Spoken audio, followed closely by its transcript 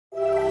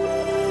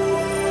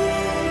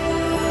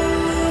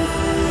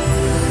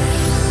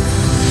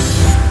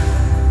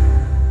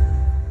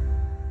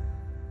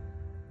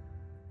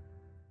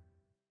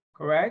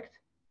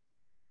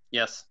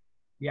Yes.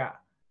 Yeah.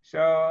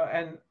 So,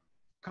 and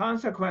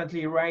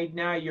consequently, right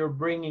now you're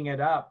bringing it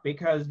up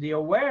because the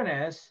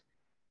awareness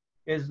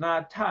is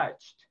not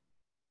touched.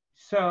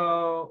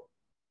 So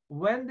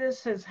when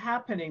this is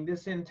happening,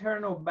 this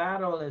internal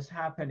battle is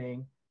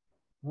happening,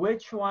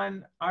 which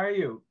one are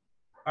you?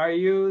 Are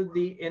you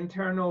the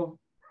internal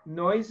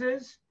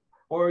noises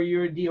or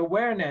you're the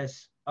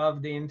awareness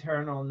of the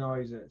internal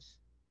noises?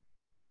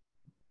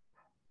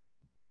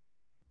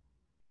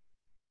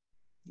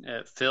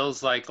 It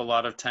feels like a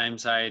lot of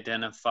times I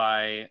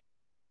identify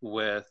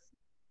with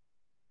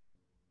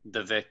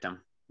the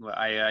victim.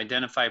 I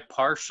identify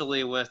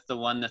partially with the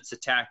one that's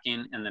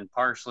attacking and then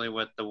partially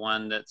with the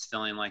one that's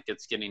feeling like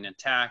it's getting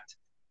attacked.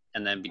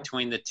 And then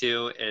between the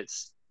two,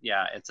 it's,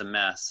 yeah, it's a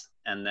mess.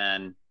 And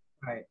then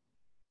Right.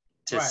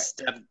 to Right.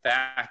 step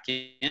back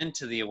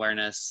into the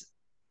awareness,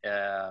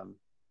 yeah,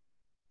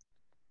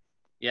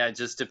 it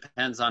just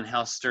depends on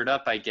how stirred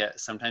up I get.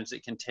 Sometimes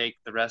it can take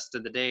the rest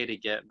of the day to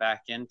get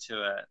back into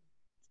it.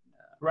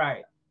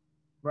 Right.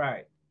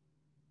 Right.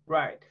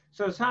 Right.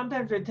 So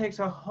sometimes it takes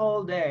a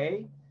whole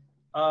day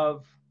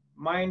of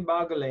mind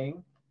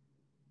boggling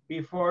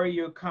before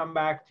you come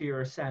back to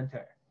your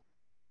center.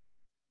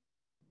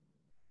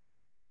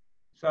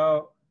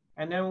 So,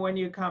 and then when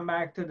you come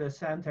back to the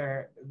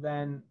center,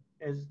 then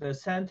is the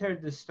center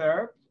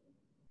disturbed?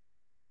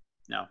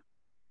 No.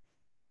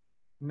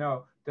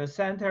 No, the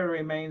center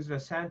remains the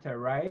center,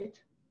 right?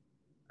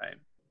 Right.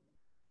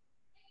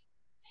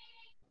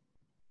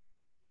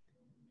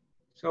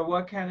 So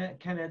what can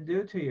it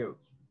do to you?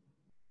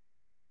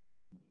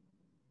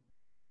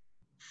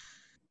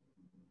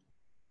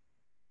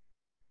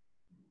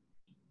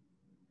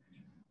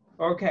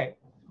 Okay,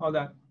 hold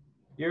on.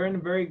 You're in a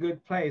very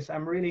good place.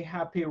 I'm really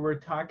happy we're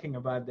talking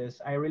about this.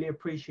 I really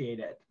appreciate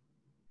it.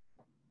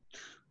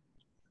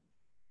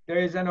 There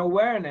is an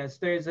awareness,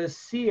 there's a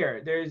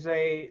seer, there's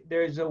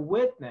a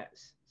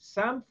witness.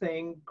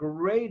 Something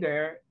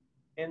greater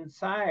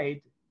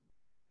inside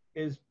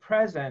is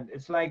present.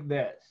 It's like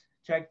this.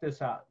 Check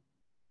this out.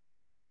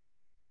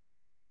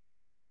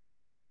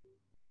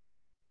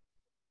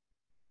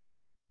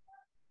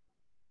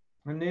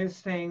 And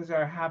these things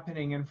are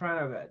happening in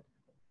front of it.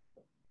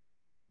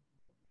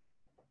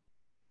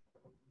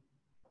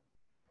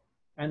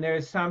 And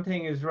there's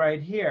something is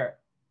right here.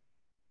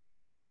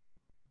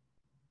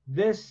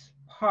 This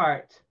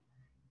part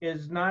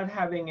is not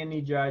having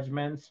any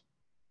judgments.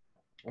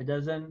 It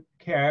doesn't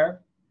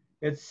care.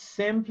 It's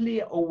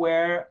simply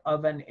aware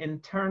of an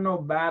internal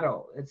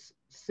battle. It's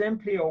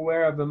simply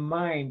aware of a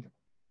mind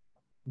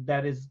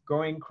that is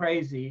going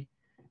crazy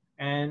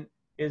and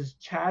is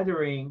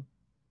chattering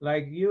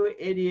like, you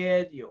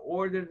idiot, you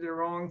ordered the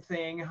wrong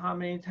thing. How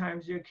many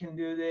times you can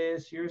do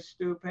this? You're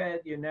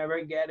stupid. You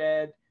never get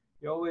it.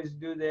 You always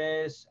do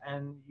this.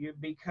 And you,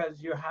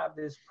 because you have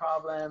these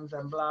problems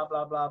and blah,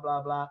 blah, blah,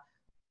 blah, blah.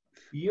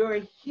 You're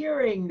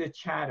hearing the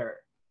chatter.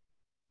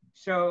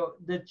 So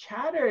the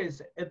chatter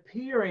is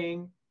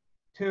appearing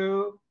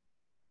to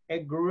a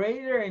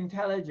greater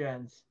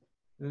intelligence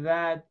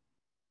that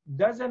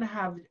doesn't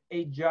have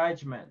a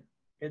judgment.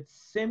 It's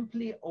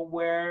simply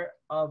aware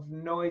of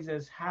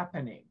noises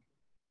happening.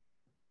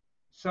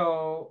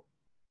 So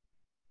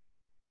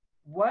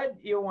what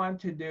you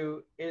want to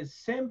do is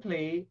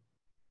simply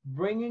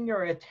bringing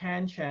your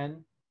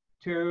attention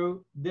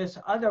to this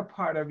other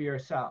part of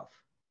yourself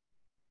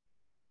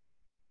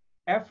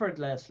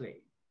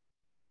effortlessly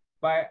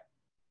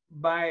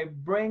by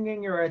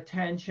bringing your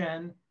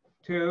attention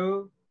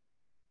to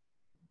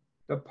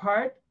the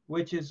part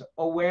which is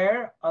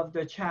aware of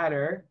the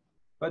chatter,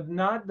 but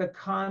not the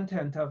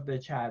content of the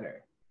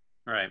chatter.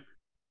 Right.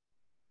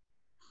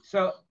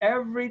 So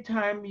every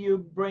time you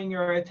bring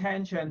your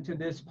attention to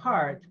this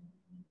part,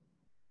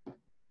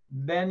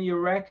 then you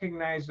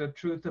recognize the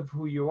truth of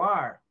who you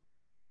are.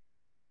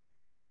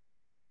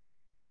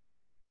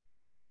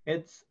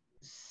 It's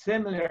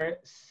similar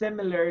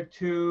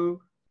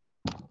to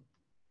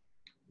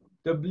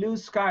the blue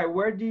sky.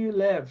 Where do you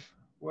live?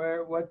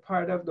 What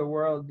part of the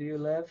world do you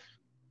live?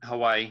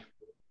 Hawaii.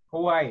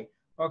 Hawaii.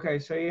 Okay,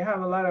 so you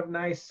have a lot of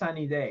nice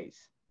sunny days.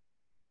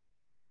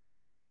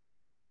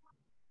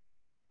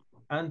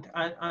 And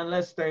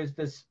unless there's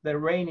the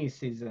rainy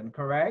season,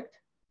 correct?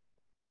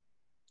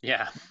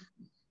 Yeah.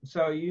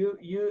 So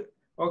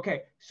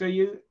okay, so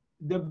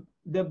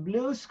the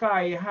blue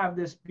sky, you have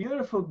this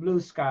beautiful blue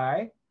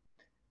sky,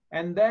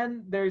 and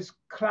then there's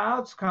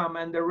clouds come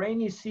and the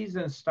rainy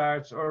season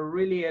starts, or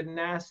really a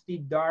nasty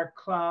dark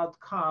cloud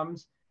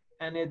comes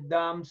and it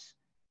dumps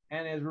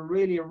and it's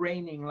really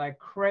raining like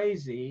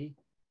crazy.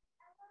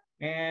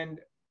 And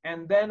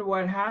then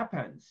what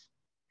happens?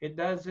 It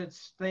does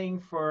its thing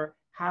for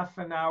half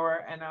an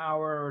hour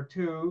or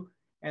two,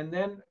 and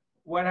then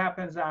what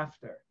happens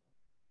after?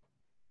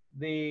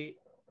 The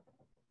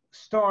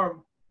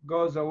storm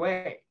goes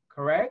away,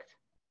 correct?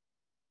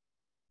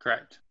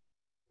 Correct.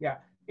 Yeah,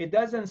 it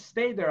doesn't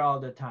stay there all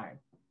the time.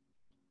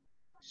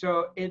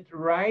 So it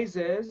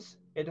rises,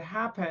 it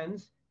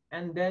happens,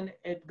 and then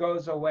it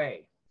goes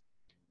away.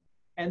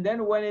 And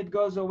then when it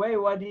goes away,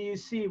 what do you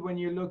see when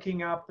you're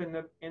looking up in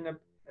the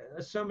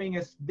assuming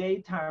it's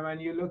daytime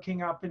and you're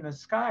looking up in the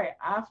sky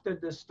after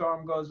the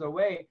storm goes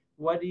away,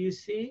 what do you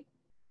see?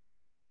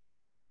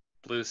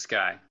 Blue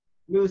sky.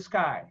 Blue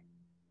sky.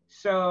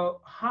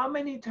 So how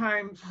many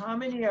times, how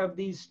many of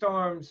these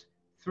storms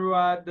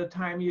throughout the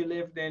time you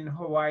lived in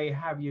Hawaii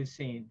have you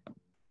seen?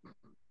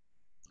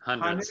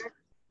 Hundreds.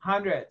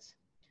 Hundreds.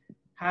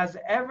 Has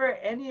ever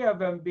any of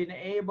them been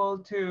able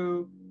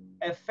to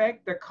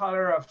affect the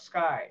color of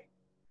sky?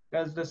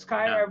 Does the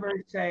sky No. ever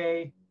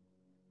say,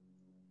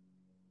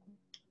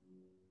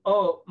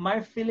 oh,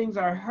 my feelings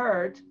are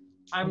hurt,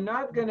 I'm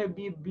not going to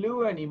be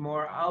blue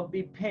anymore, I'll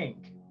be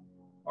pink?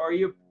 Or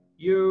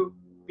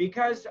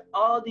because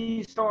all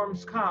these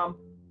storms come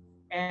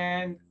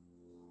and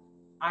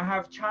I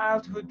have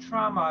childhood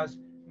traumas,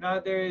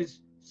 now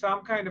there's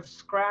some kind of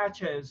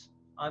scratches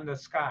on the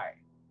sky.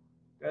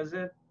 Does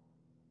it?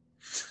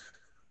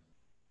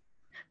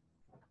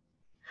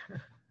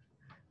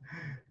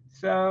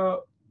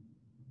 So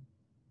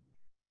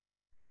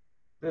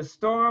the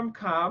storm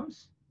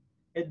comes,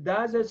 it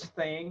does its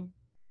thing,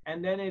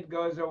 and then it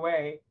goes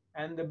away,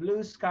 and the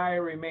blue sky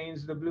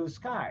remains the blue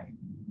sky.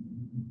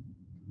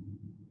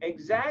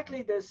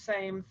 Exactly the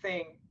same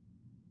thing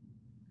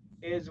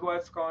is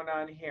what's going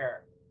on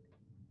here.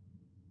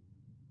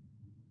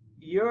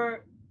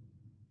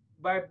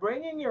 By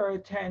bringing your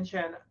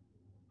attention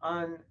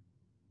on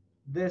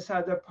this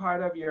other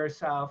part of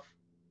yourself,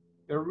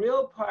 the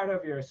real part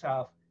of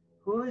yourself,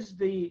 who's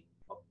the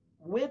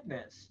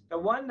witness, the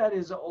one that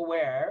is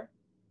aware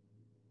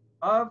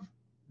of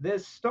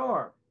this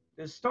storm.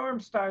 The storm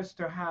starts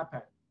to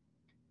happen,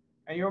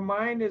 and your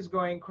mind is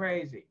going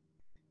crazy.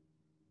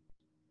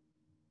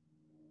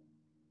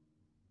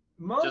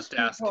 Most Just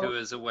ask people, who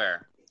is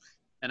aware.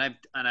 And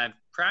I've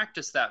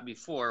practiced that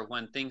before.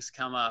 When things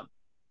come up,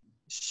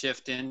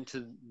 shift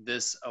into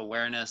this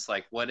awareness,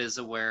 like what is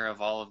aware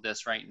of all of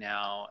this right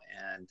now.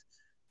 And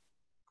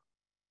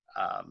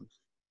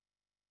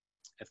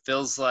it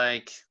feels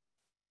like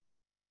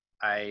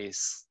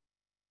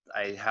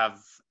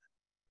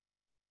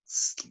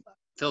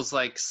feels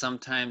like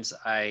sometimes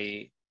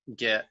I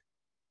get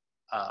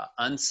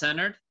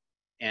uncentered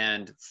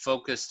and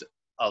focused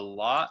a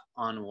lot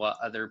on what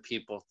other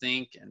people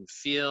think and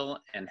feel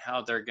and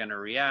how they're going to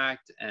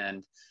react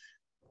and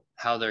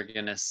how they're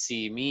going to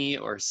see me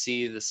or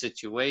see the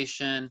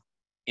situation,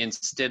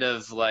 instead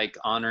of like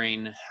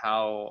honoring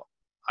how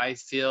I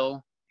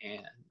feel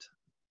and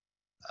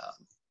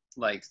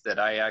like that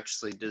I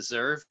actually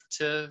deserve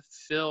to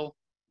feel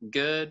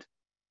good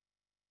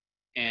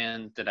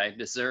and that I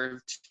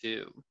deserve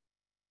to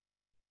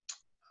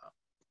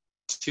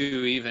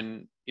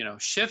even, you know,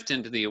 shift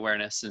into the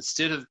awareness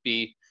instead of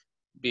being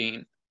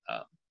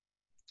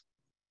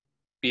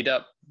beat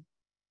up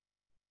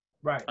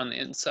right, on the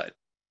inside.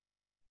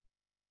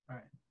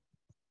 right.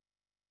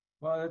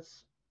 Well,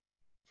 it's,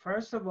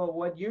 first of all,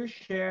 what you're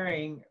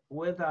sharing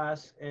with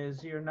us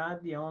is you're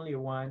not the only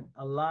one.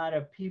 A lot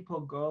of people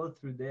go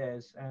through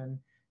this. And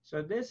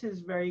so this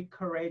is very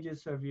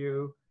courageous of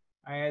you.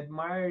 I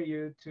admire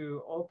you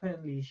to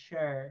openly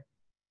share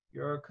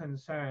your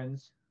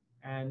concerns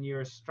and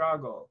your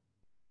struggle.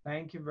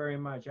 Thank you very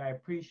much. I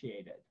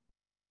appreciate it.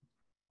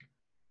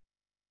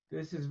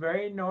 This is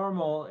very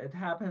normal. It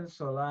happens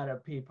to a lot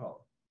of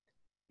people.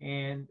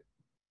 And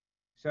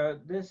so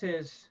this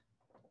is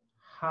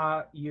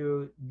how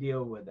you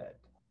deal with it.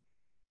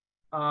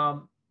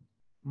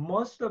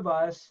 Most of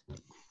us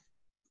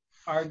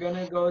are going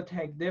to go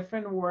take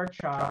different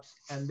workshops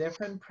and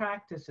different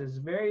practices,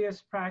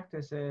 various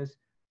practices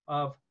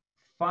of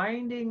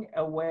finding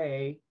a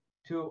way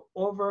to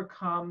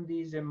overcome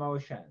these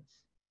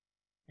emotions.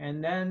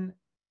 And then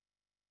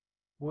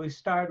we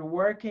start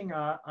working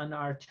on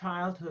our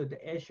childhood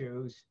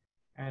issues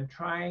and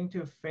trying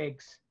to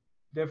fix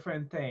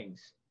different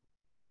things.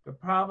 The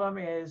problem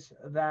is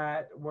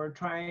that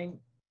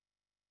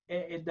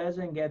it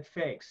doesn't get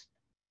fixed.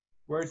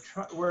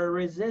 We're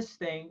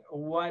resisting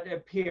what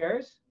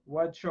appears,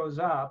 what shows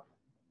up.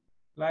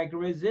 Like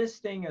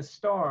resisting a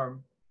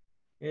storm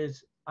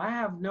is, I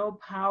have no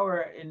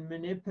power in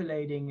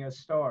manipulating a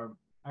storm.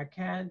 I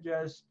can't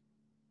just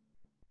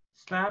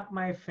snap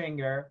my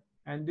finger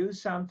and do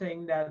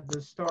something that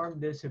the storm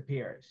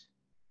disappears.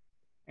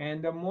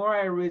 And the more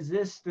I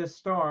resist the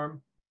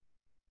storm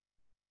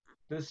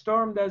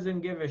doesn't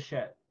give a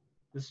shit.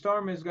 The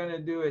storm is going to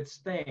do its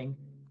thing.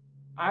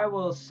 I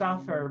will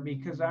suffer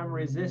because I'm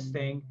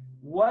resisting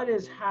what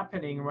is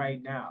happening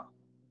right now.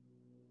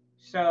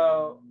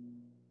 So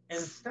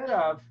instead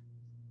of,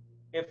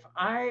 if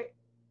I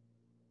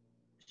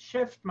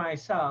shift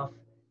myself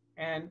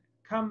and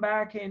come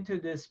back into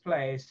this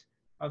place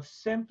of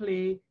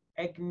simply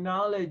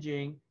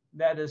acknowledging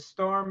that a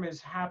storm is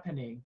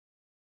happening